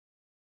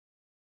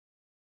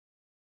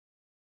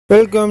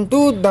Welcome to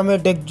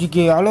Tamil tech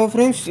GK. Hello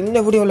friends, இந்த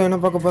வீடியோவில் என்ன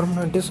பார்க்க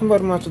போகிறோம்னா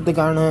டிசம்பர்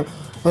மாதத்துக்கான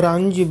ஒரு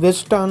 5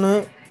 பெஸ்ட்டான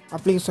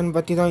அப்ளிகேஷன்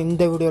பற்றி தான்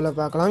இந்த வீடியோவில்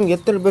பார்க்கலாம்.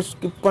 எத்தனை பேர்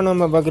ஸ்கிப்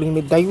பண்ணாமல்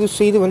பார்க்குறீங்க தயவு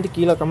செய்து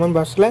கீழே கமெண்ட்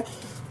பாக்ஸில்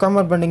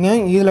கமெண்ட் பண்ணுங்கள்.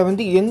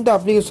 இதில் எந்த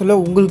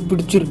அப்ளிகேஷனில் உங்களுக்கு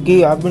பிடிச்சிருக்கு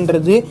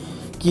அப்படின்றது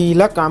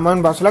கீழே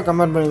கமெண்ட் பாக்ஸில்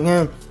கமெண்ட்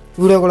பண்ணுங்கள்.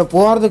 வீடியோக்குள்ளே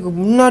போகிறதுக்கு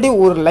முன்னாடி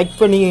ஒரு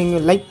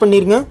லைக்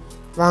பண்ணிடுங்க.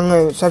 வாங்க,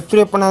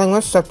 சப்ஸ்கிரைப்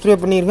பண்ணாதவங்க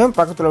சப்ஸ்கிரைப் பண்ணிடுங்க.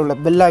 பக்கத்தில் உள்ள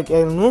பெல்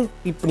ஐக்கானும்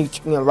கிளிக் பண்ணி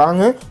வச்சுக்கோங்க.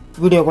 வாங்க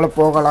வீடியோக்குள்ளே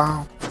போகலாம்.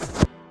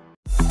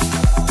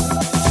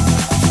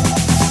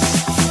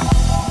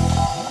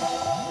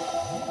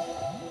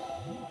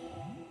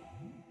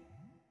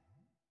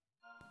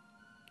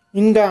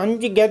 இந்த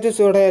 5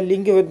 கேஜெட்ஸோட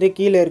லிங்க்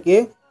கீழே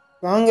இருக்குது.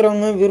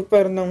 வாங்குறவங்க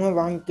விருப்பம் இருந்தவங்க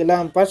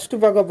வாங்கிக்கலாம். ஃபஸ்ட்டு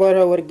பார்க்க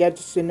போகிற ஒரு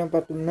கேஜெட்ஸ் என்ன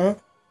பார்த்தோம்னா,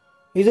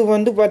 இது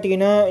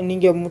பார்த்தீங்கன்னா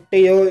நீங்கள்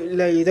முட்டையோ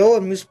இல்லை ஏதோ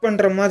ஒரு மிஸ்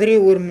பண்ணுற மாதிரி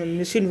ஒரு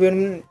மிஷின்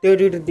வேணும்னு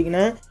தேடிட்டு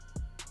இருந்தீங்கன்னா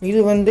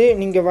இது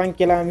நீங்கள்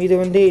வாங்கிக்கலாம். இது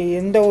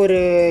எந்த ஒரு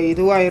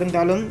இதுவாக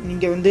இருந்தாலும்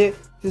நீங்கள்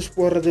ஜூஸ்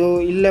போடுறதோ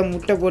இல்லை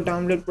முட்டை போட்டு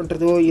ஆம்லேட்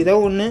பண்ணுறதோ ஏதோ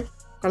ஒன்று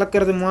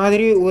கலக்கிறது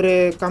மாதிரி ஒரு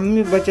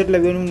கம்மி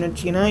பட்ஜெட்டில் வேணும்னு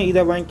நினச்சிங்கன்னா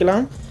இதை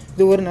வாங்கிக்கலாம்.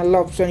 இது ஒரு நல்ல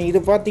ஆப்ஷன். இது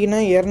பார்த்தீங்கன்னா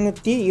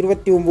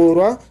 229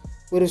 ரூபா.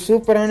 ஒரு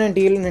சூப்பரான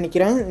டீல்னு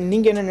நினைக்கிறேன்.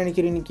 நீங்கள் என்ன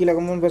நினைக்கிறீங்க கீழே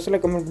கமெண்ட்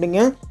பாக்ஸில் கமெண்ட்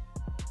பண்ணுங்க.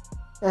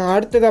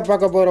 அடுத்ததாக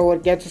பார்க்க போகிற ஒரு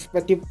கேட்சஸ்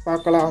பற்றி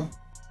பார்க்கலாம்.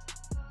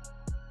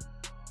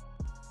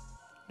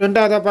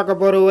 ரெண்டாவதாக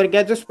பார்க்க போகிற ஒரு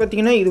கேட்சஸ்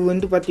பார்த்திங்கன்னா இது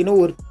பார்த்திங்கன்னா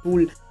ஒரு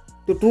டூல்.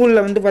 இந்த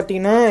டூலில்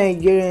பார்த்திங்கன்னா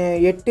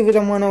 8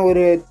 விதமான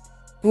ஒரு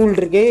டூல்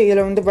இருக்குது.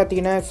 இதில்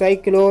பார்த்திங்கன்னா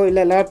சைக்கிளோ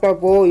இல்லை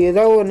லேப்டாப்போ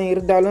ஏதோ ஒன்று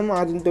இருந்தாலும்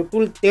அது இந்த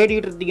டூல்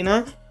தேடிட்டு இருந்தீங்கன்னா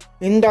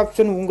இந்த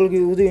ஆப்ஷன் உங்களுக்கு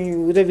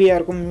உதவியாக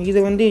இருக்கும்.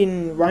 இது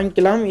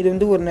வாங்கிக்கலாம்.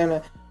 இது ஒரு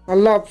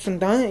நல்ல ஆப்ஷன்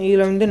தான்.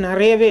 இதில்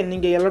நிறையவே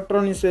நீங்கள்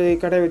எலக்ட்ரானிக்ஸ்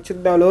கடை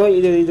வச்சுருந்தாலோ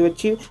இது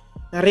வச்சு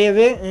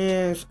நிறையவே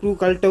ஸ்க்ரூ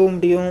கழட்டவும்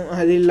முடியும்.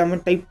 அது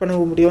இல்லாமல் டைப்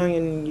பண்ணவும் முடியும்.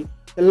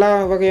 எல்லா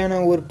வகையான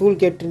ஒரு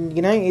டூல்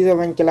கேட்டிருந்தீங்கன்னா இதை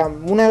வாங்கிக்கலாம்.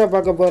 மூணாவது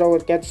பார்க்க போகிற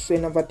ஒரு கேட்சஸ்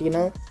என்ன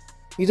பார்த்தீங்கன்னா,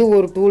 இது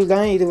ஒரு டூல்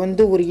தான்.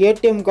 இது ஒரு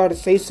ஏடிஎம் கார்டு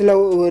சைஸில்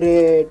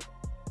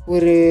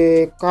ஒரு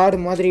கார்டு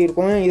மாதிரி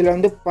இருக்கும். இதில்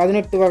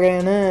 18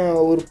 வகையான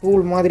ஒரு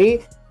டூல் மாதிரி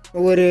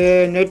ஒரு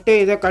நெட்டை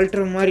இதை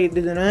கழட்டுற மாதிரி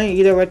இருந்ததுன்னா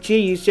இதை வச்சு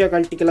ஈஸியாக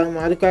கழட்டிக்கலாம்.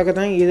 அதுக்காக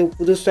தான் இது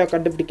புதுசாக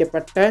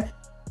கண்டுபிடிக்கப்பட்ட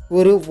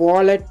ஒரு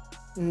வாலெட்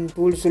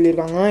டூல்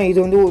சொல்லியிருக்காங்க.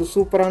 இது ஒரு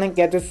சூப்பரான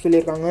கேட்சஸ்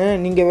சொல்லியிருக்காங்க.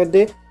 நீங்கள்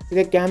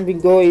இதை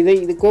கேம்பிங்கோ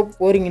இதுக்கோ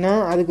போகிறீங்கன்னா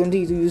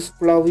அதுக்கு இது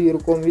யூஸ்ஃபுல்லாகவும்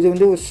இருக்கும். இது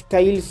ஒரு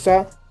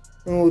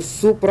ஸ்டைலிஷாக ஒரு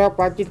சூப்பராக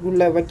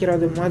பாக்கெட்டுக்குள்ளே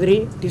வைக்கிறது மாதிரி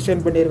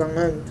டிசைன்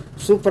பண்ணியிருக்காங்க.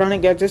 சூப்பரான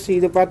கேட்சஸ்.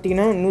 இது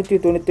பார்த்தீங்கன்னா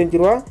 195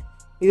 ரூபா.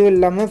 இது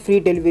இல்லாமல் ஃப்ரீ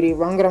டெலிவரி.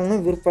 வாங்குறவங்க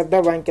விருப்பத்தை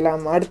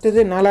வாங்கிக்கலாம். அடுத்தது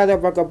 4ஆவதாக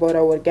பார்க்க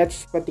போகிற ஒரு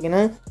கேட்சஸ்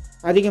பார்த்திங்கன்னா,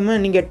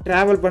 அதிகமாக நீங்கள்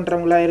ட்ராவல்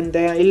பண்ணுறவங்களா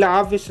இல்லை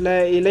ஆஃபீஸில்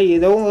இல்லை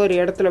ஏதோ ஒரு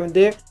இடத்துல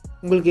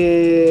உங்களுக்கு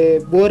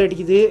போர்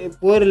அடிக்குது,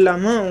 போர்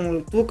இல்லாமல்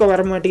உங்களுக்கு தூக்கம்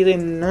வர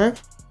மாட்டேங்குதுன்னா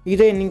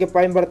இதை நீங்கள்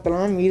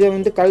பயன்படுத்தலாம்.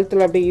 இதை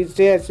கழுத்தில் அப்படியே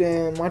ஈஸியாக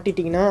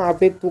மாட்டிட்டிங்கன்னா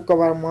அப்படியே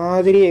தூக்கம் வர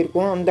மாதிரியே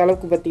இருக்கும். அந்த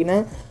அளவுக்கு பார்த்திங்கன்னா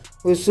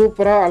ஒரு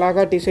சூப்பராக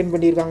அழகாக டிசைன்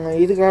பண்ணியிருக்காங்க.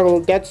 இதுக்காக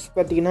ஒரு கேட்சஸ்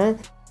பார்த்திங்கன்னா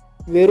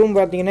வெறும்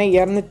பார்த்திங்கன்னா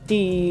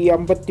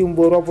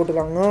 259 ரூபா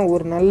போட்டிருக்காங்க.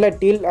 ஒரு நல்ல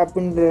டீல்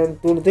அப்படின்ற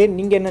தோணுது.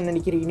 நீங்கள் என்ன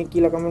நினைக்கிறீங்க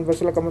கீழே கமெண்ட்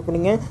பாக்ஸில் கமெண்ட்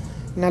பண்ணுங்கள்.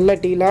 நல்ல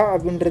டீலா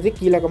அப்படின்றது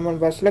கீழே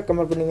கமெண்ட் பாக்ஸில்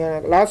கமெண்ட்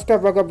பண்ணுங்கள். லாஸ்ட்டாக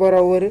பார்க்க போகிற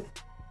ஒரு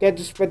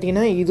கேட்சஸ்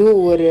பார்த்திங்கன்னா இது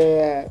ஒரு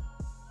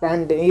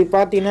பேண்டு. இது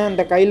பார்த்திங்கன்னா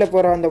அந்த கையில்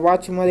போகிற அந்த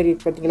வாட்ச் மாதிரி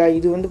பார்த்திங்களா,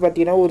 இது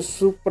பார்த்திங்கன்னா ஒரு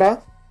சூப்பராக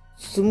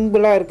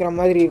சிம்பிளாக இருக்கிற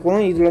மாதிரி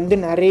இருக்கும்.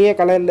 இதில் நிறைய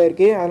கலரில்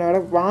இருக்குது.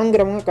 அதனால்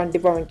வாங்குறவங்க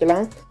கண்டிப்பாக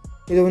வாங்கிக்கலாம்.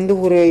 இது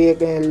ஒரு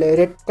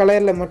ரெட்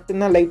கலரில்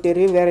மட்டும்தான் லைட்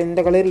எரியும், வேறு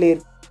எந்த கலரில்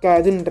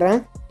இருக்காதுன்றேன்.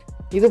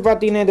 இது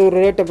பார்த்திங்கன்னா இது ஒரு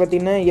ரேட்டை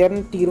பார்த்திங்கன்னா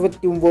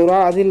 229 ரூபா.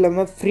 அது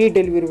இல்லாமல் ஃப்ரீ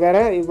டெலிவரி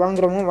வேறு.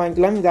 வாங்குறவங்க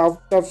வாங்கிக்கலாம். இது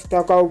அவுட் ஆஃப்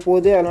ஸ்டாக் ஆக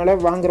போகுது.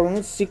 அதனால்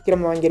வாங்குறவங்க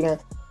சீக்கிரமாக வாங்கிடுங்க.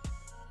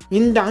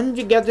 இந்த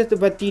 5 கேஜெட்ஸை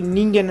பற்றி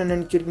நீங்கள் என்ன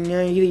நினச்சிருக்கீங்க,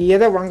 இது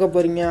எதை வாங்க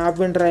போகிறீங்க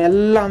அப்படின்ற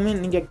எல்லாமே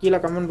நீங்கள் கீழே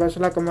கமெண்ட்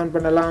பாக்ஸில் கமெண்ட்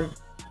பண்ணலாம்.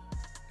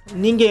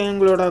 நீங்கள்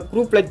எங்களோட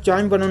குரூப்பில்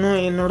ஜாயின் பண்ணணும்,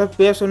 என்னோட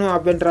பேசணும்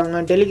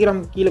அப்படின்றவங்க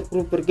டெலிகிராம் கீழே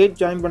குரூப் இருக்குது,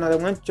 ஜாயின்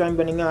பண்ணாதவங்க ஜாயின்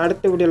பண்ணிங்க.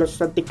 அடுத்த வீடியோவில்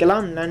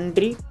சந்திக்கலாம்.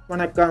 நன்றி,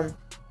 வணக்கம்.